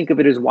almost think of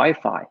it as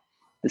Wi-Fi.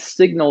 The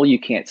signal, you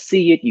can't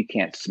see it, you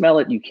can't smell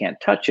it, you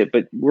can't touch it,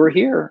 but we're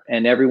here,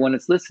 and everyone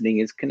that's listening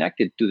is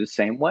connected through the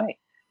same way.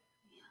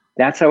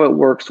 That's how it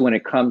works when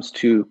it comes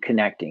to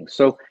connecting.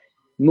 So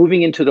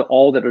moving into the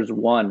all that is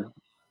one,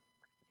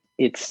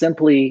 it's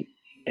simply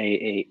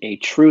a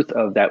truth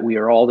of that we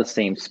are all the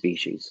same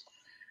species.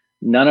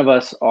 None of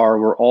us are,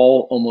 we're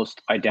all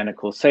almost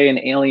identical. Say an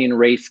alien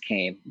race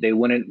came, they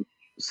wouldn't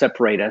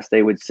separate us.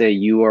 They would say,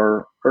 you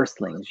are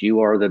earthlings, you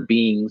are the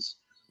beings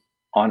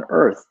on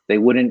Earth. They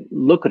wouldn't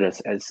look at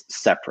us as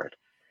separate.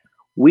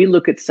 We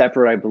look at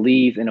separate, I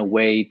believe, in a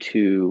way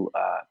to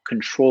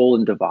control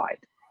and divide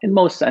in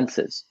most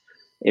senses.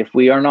 If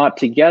we are not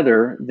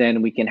together,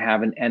 then we can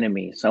have an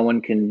enemy.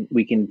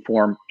 We can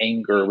form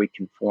anger, we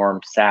can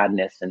form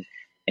sadness,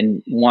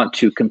 and want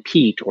to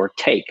compete or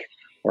take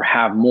or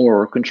have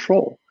more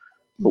control.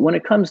 But when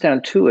it comes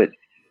down to it,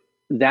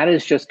 that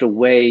is just a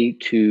way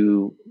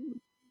to,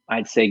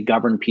 I'd say,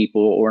 govern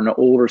people, or an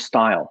older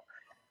style.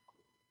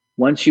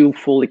 Once you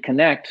fully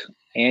connect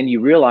and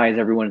you realize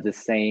everyone is the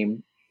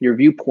same, your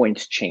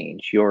viewpoints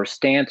change, your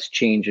stance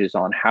changes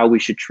on how we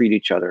should treat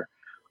each other,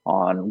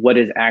 on what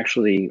is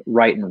actually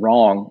right and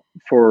wrong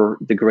for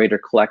the greater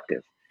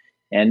collective.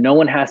 And no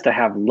one has to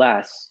have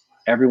less,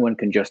 everyone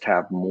can just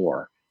have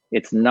more.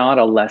 It's not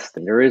a less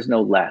than, there is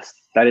no less.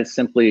 That is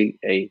simply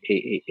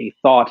a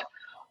thought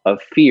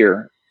of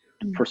fear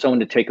for someone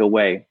to take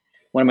away.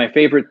 One of my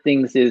favorite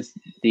things is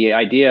the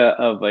idea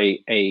of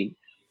a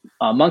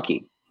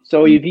monkey.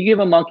 So if you give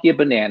a monkey a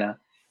banana,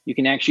 you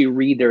can actually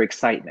read their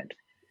excitement.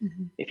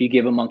 If you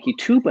give a monkey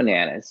 2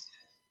 bananas,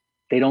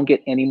 they don't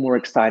get any more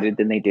excited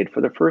than they did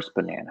for the first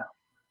banana.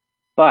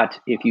 But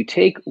if you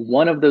take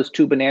one of those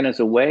 2 bananas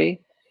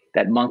away,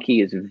 that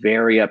monkey is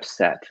very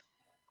upset.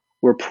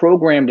 We're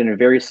programmed in a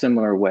very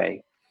similar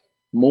way.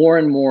 More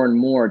and more and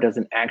more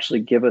doesn't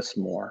actually give us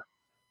more.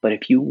 But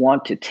if you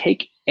want to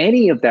take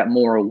any of that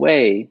more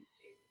away,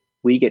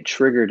 we get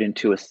triggered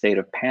into a state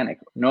of panic.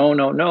 No,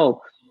 no,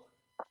 no.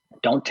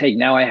 Don't take,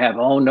 now I have,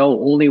 oh no,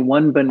 only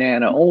 1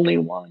 banana, only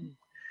 1.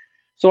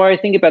 So I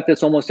think about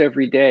this almost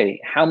every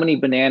day. How many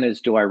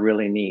bananas do I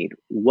really need?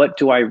 What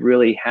do I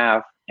really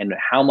have? And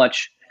how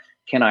much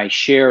can I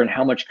share and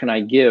how much can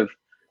I give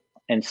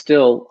and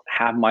still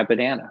have my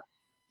banana?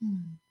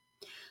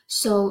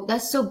 So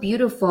that's so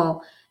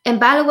beautiful. And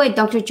by the way,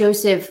 Dr.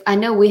 Joseph, I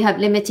know we have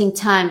limiting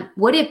time.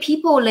 What if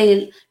people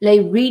they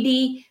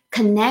really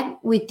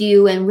connect with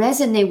you and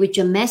resonate with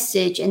your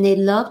message and they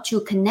love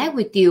to connect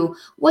with you?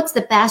 What's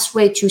the best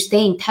way to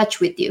stay in touch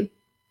with you?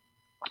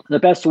 The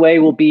best way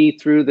will be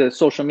through the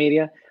social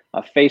media,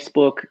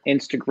 Facebook,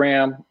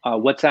 Instagram,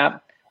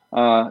 WhatsApp.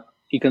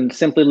 You can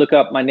simply look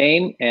up my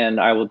name and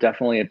I will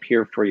definitely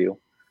appear for you.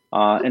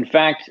 In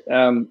fact,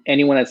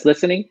 anyone that's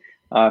listening,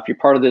 if you're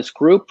part of this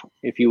group,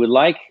 if you would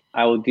like,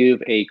 I will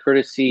give a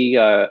courtesy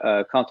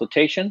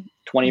consultation,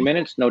 20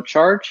 minutes, no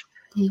charge.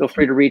 Feel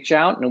free to reach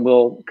out and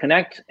we'll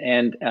connect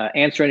and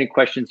answer any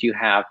questions you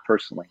have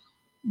personally.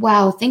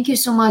 Wow, thank you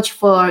so much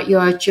for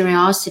your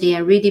generosity. I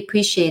really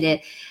appreciate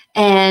it.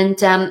 And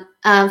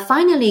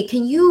finally,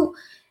 can you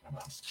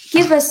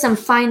give us some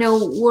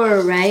final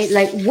word, right?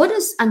 Like, what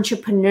does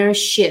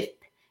entrepreneurship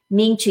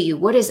mean to you?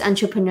 What does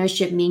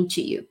entrepreneurship mean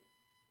to you?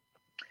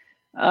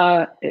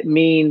 It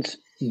means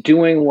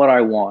doing what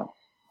I want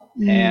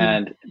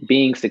and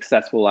being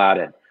successful at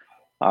it.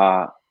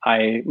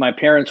 My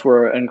parents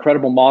were an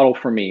incredible model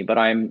for me, but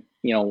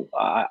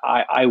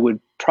I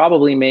would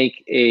probably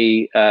make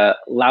a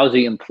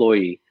lousy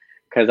employee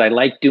because I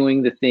like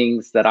doing the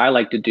things that I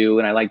like to do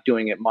and I like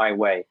doing it my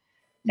way.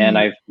 And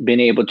I've been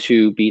able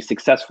to be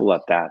successful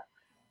at that.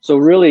 So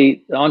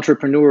really, the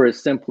entrepreneur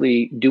is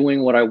simply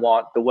doing what I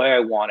want the way I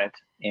want it.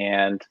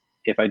 And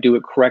if I do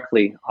it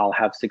correctly, I'll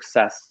have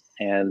success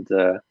and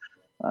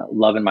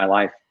love in my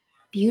life.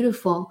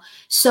 Beautiful.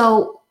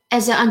 So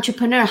as an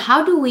entrepreneur,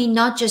 how do we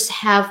not just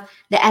have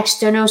the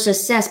external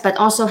success, but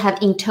also have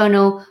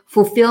internal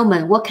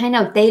fulfillment? What kind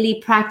of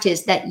daily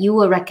practice that you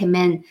would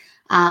recommend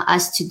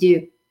us to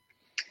do?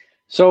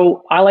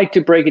 So I like to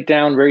break it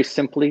down very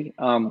simply.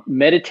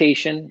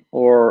 Meditation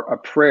or a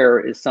prayer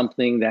is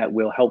something that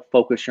will help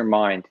focus your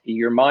mind.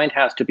 Your mind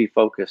has to be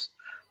focused.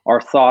 Our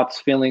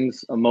thoughts,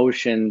 feelings,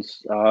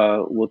 emotions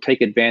will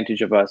take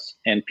advantage of us,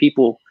 and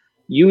people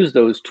use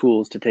those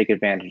tools to take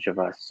advantage of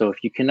us. So if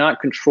you cannot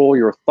control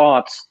your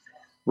thoughts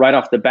right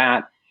off the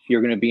bat,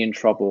 you're going to be in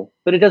trouble.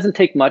 But it doesn't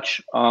take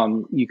much.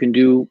 You can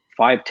do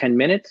 5-10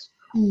 minutes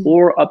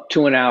or up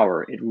to an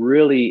hour. It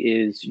really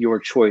is your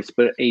choice.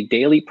 But a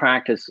daily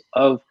practice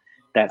of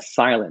that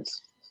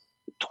silence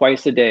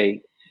twice a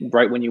day,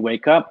 right when you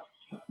wake up,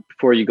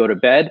 before you go to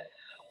bed,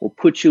 will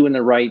put you in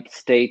the right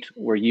state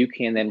where you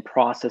can then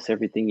process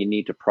everything you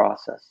need to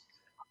process.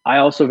 I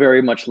also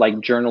very much like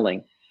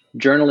journaling.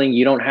 Journaling,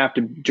 you don't have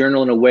to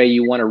journal in a way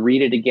you want to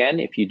read it again.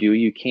 If you do,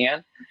 you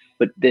can.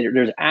 But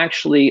there's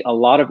actually a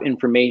lot of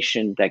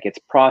information that gets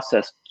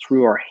processed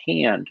through our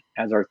hand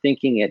as our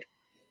thinking it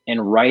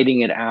and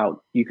writing it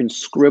out. You can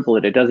scribble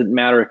it. It doesn't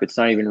matter if it's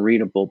not even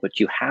readable, but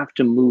you have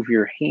to move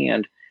your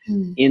hand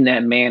in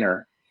that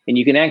manner. And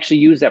you can actually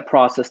use that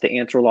process to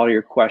answer a lot of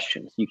your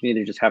questions. You can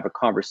either just have a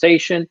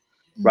conversation,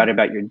 write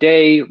about your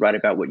day, write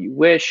about what you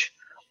wish,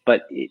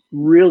 but it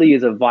really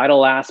is a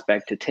vital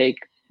aspect to take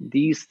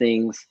these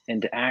things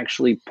and to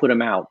actually put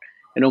them out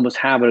and almost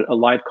have a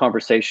live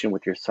conversation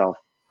with yourself.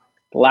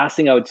 The last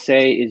thing I would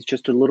say is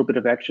just a little bit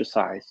of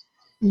exercise.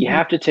 You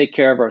have to take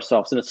care of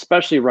ourselves. And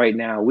especially right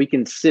now, we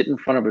can sit in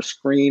front of a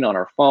screen on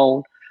our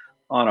phone,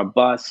 on a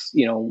bus,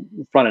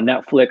 in front of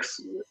Netflix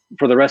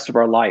for the rest of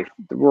our life.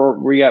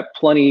 We got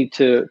plenty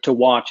to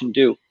watch and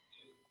do.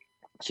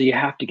 So you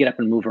have to get up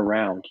and move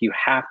around. You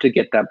have to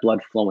get that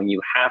blood flowing.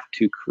 You have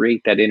to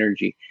create that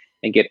energy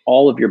and get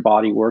all of your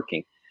body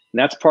working. And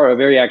that's part of a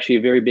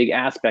very big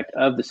aspect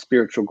of the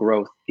spiritual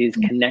growth is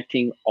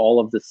connecting all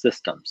of the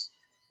systems.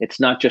 It's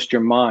not just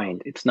your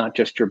mind. It's not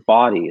just your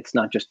body. It's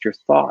not just your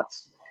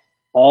thoughts.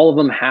 All of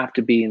them have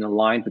to be in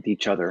aligned with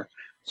each other.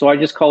 So I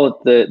just call it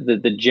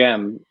the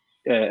gem,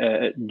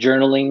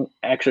 journaling,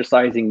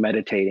 exercising,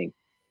 meditating.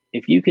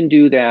 If you can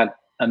do that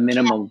a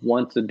minimum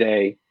once a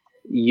day,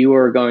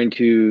 your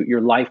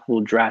life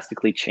will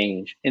drastically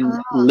change in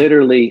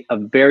literally a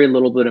very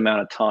little bit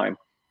amount of time.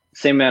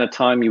 Same amount of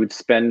time you would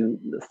spend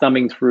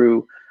thumbing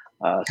through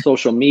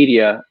social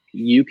media,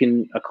 you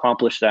can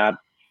accomplish that.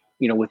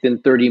 Within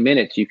 30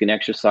 minutes, you can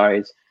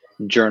exercise,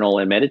 journal,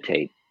 and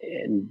meditate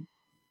and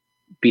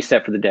be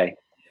set for the day.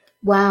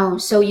 Wow.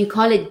 So you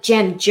call it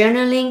GEM,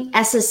 journaling,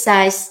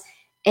 exercise,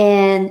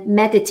 and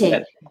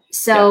meditate.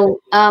 So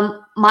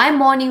my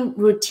morning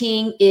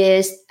routine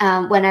is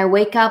when I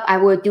wake up, I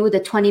will do the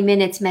 20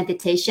 minutes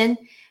meditation.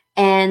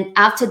 And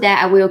after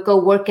that, I will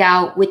go work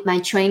out with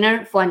my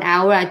trainer for an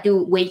hour. I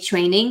do weight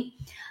training.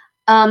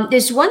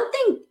 There's one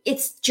thing,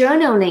 it's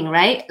journaling,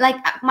 right? Like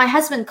my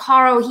husband,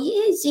 Carl,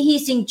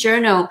 he's in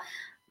journal,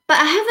 but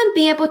I haven't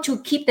been able to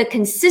keep the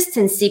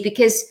consistency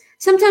because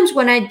sometimes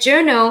when I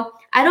journal,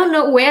 I don't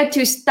know where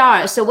to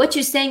start. So what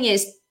you're saying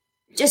is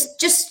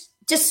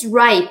just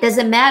write,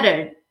 doesn't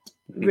matter,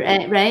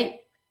 right?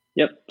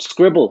 Yep.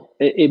 Scribble.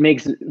 It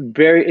makes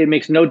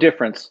no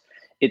difference.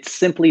 It's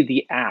simply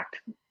the act.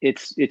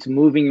 It's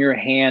moving your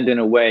hand in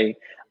a way.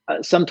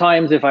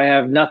 Sometimes if I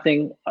have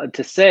nothing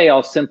to say,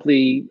 I'll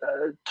simply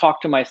talk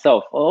to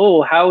myself.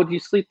 Oh, how did you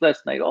sleep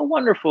last night? Oh,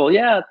 wonderful.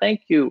 Yeah,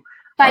 thank you.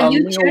 By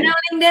you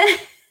journaling then?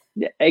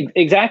 Yeah,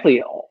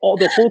 exactly. All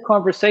the whole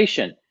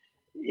conversation.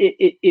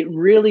 It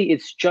really,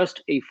 it's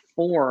just a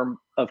form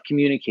of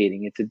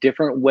communicating. It's a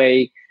different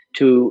way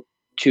to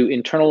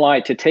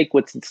internalize, to take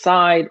what's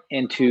inside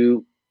and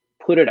to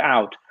put it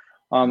out.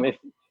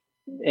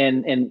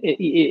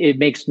 It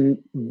makes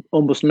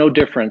almost no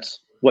difference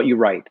what you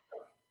write.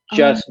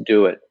 Just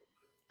do it.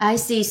 I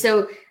see.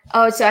 So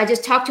I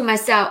just talk to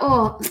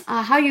myself.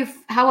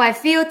 How I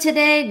feel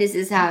today. This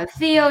is how I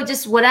feel.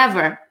 Just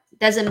whatever.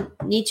 Doesn't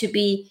need to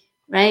be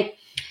right.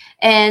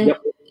 And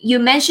you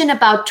mentioned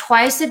about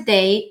twice a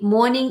day,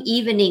 morning,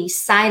 evening,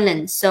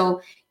 silence.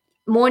 So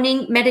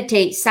morning,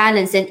 meditate,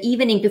 silence, and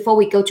evening before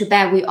we go to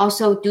bed, we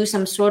also do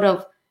some sort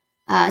of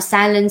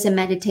silence and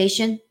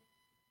meditation.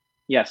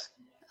 Yes.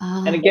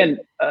 And again,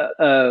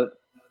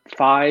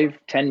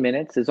 5-10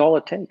 minutes is all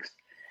it takes.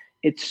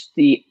 It's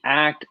the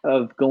act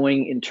of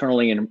going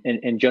internally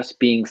and just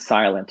being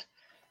silent.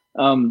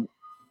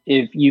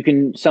 If you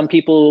can, some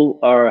people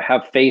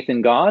have faith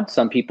in God.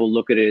 Some people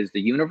look at it as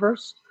the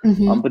universe.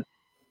 But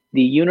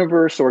the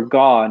universe or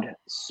God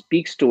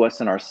speaks to us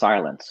in our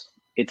silence.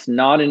 It's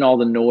not in all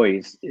the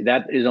noise.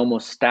 That is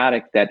almost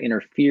static that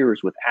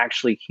interferes with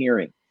actually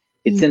hearing.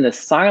 It's in the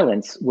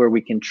silence where we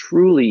can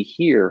truly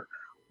hear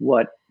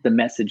what the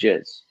message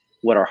is,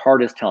 what our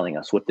heart is telling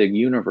us, what the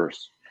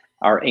universe,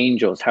 our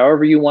angels,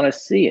 however you want to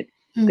see it.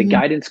 The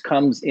guidance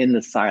comes in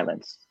the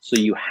silence. So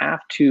you have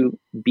to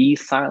be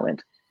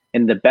silent.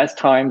 And the best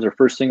times are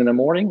first thing in the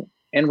morning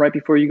and right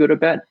before you go to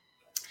bed.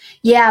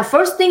 Yeah,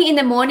 first thing in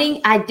the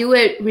morning, I do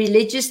it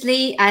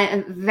religiously. I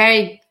am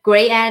very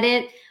great at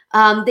it.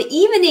 The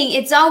evening,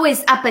 it's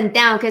always up and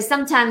down because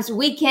sometimes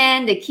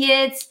weekend, the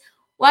kids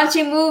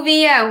watching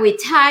movie, we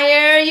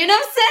tired, you know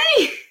what I'm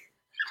saying?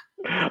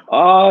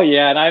 Oh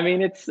yeah, and I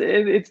mean it's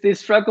the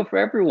struggle for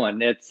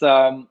everyone. It's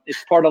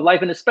part of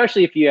life, and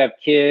especially if you have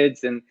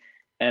kids, and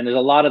there's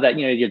a lot of that.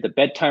 You have the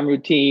bedtime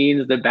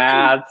routines, the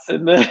baths,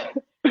 and the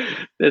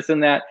this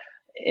and that,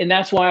 and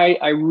that's why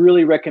I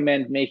really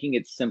recommend making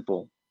it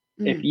simple.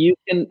 If you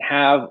can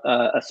have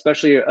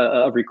especially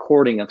a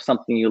recording of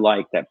something you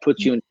like that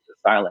puts you into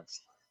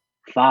silence,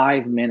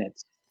 5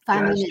 minutes.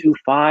 Do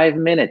 5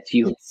 minutes.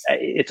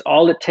 It's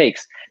all it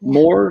takes.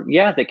 More,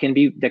 that can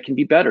be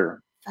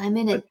better. 5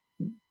 minutes.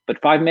 But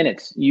 5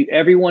 minutes,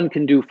 everyone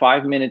can do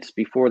 5 minutes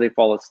before they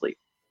fall asleep.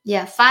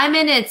 Yeah, 5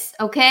 minutes.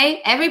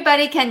 Okay.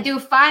 Everybody can do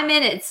 5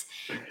 minutes.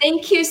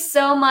 Thank you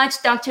so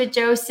much, Dr.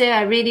 Joseph.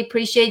 I really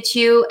appreciate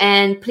you.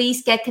 And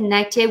please get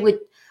connected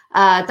with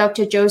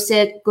Dr.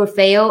 Joseph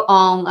Grafeo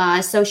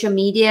on social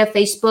media,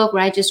 Facebook,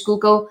 right? Just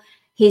Google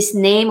his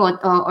name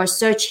or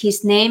search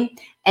his name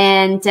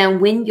and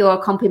win your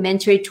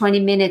complimentary 20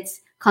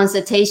 minutes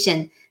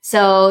consultation.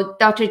 So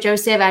Dr.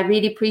 Joseph, I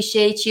really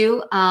appreciate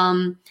you.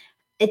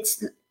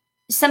 It's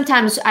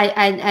sometimes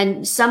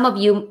and some of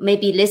you may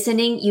be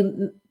listening,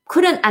 you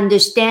couldn't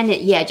understand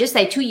it yet. Just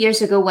like 2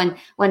 years ago when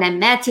I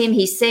met him,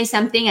 he said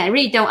something I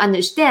really don't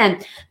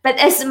understand. But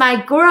as my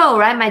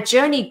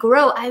journey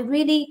grow, I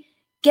really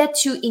get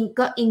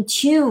in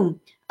tune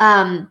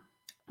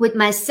with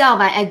myself.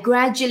 I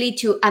gradually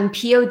to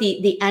unpeel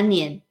the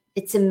onion.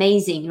 It's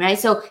amazing, right?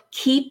 So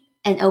keep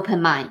an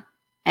open mind,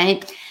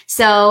 right?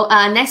 So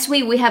next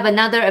week we have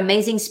another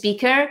amazing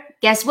speaker.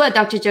 Guess what,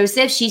 Dr.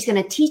 Joseph? She's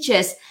going to teach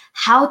us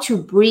how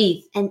to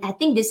breathe. And I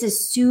think this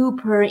is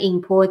super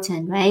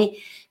important, right?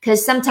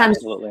 Because sometimes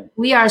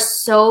we are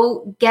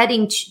so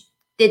getting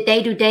the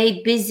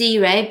day-to-day busy,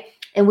 right?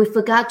 And we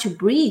forgot to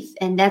breathe.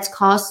 And that's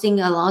causing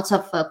a lot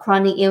of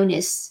chronic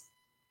illness.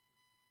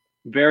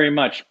 Very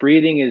much.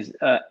 Breathing is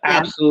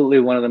absolutely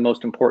one of the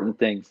most important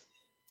things.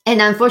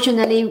 And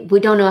unfortunately, we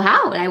don't know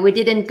how. Like we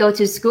didn't go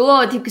to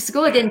school.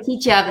 School didn't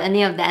teach us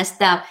any of that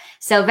stuff.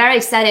 So very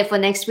excited for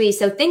next week.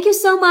 So thank you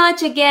so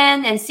much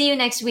again and see you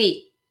next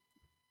week.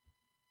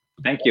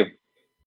 Thank you.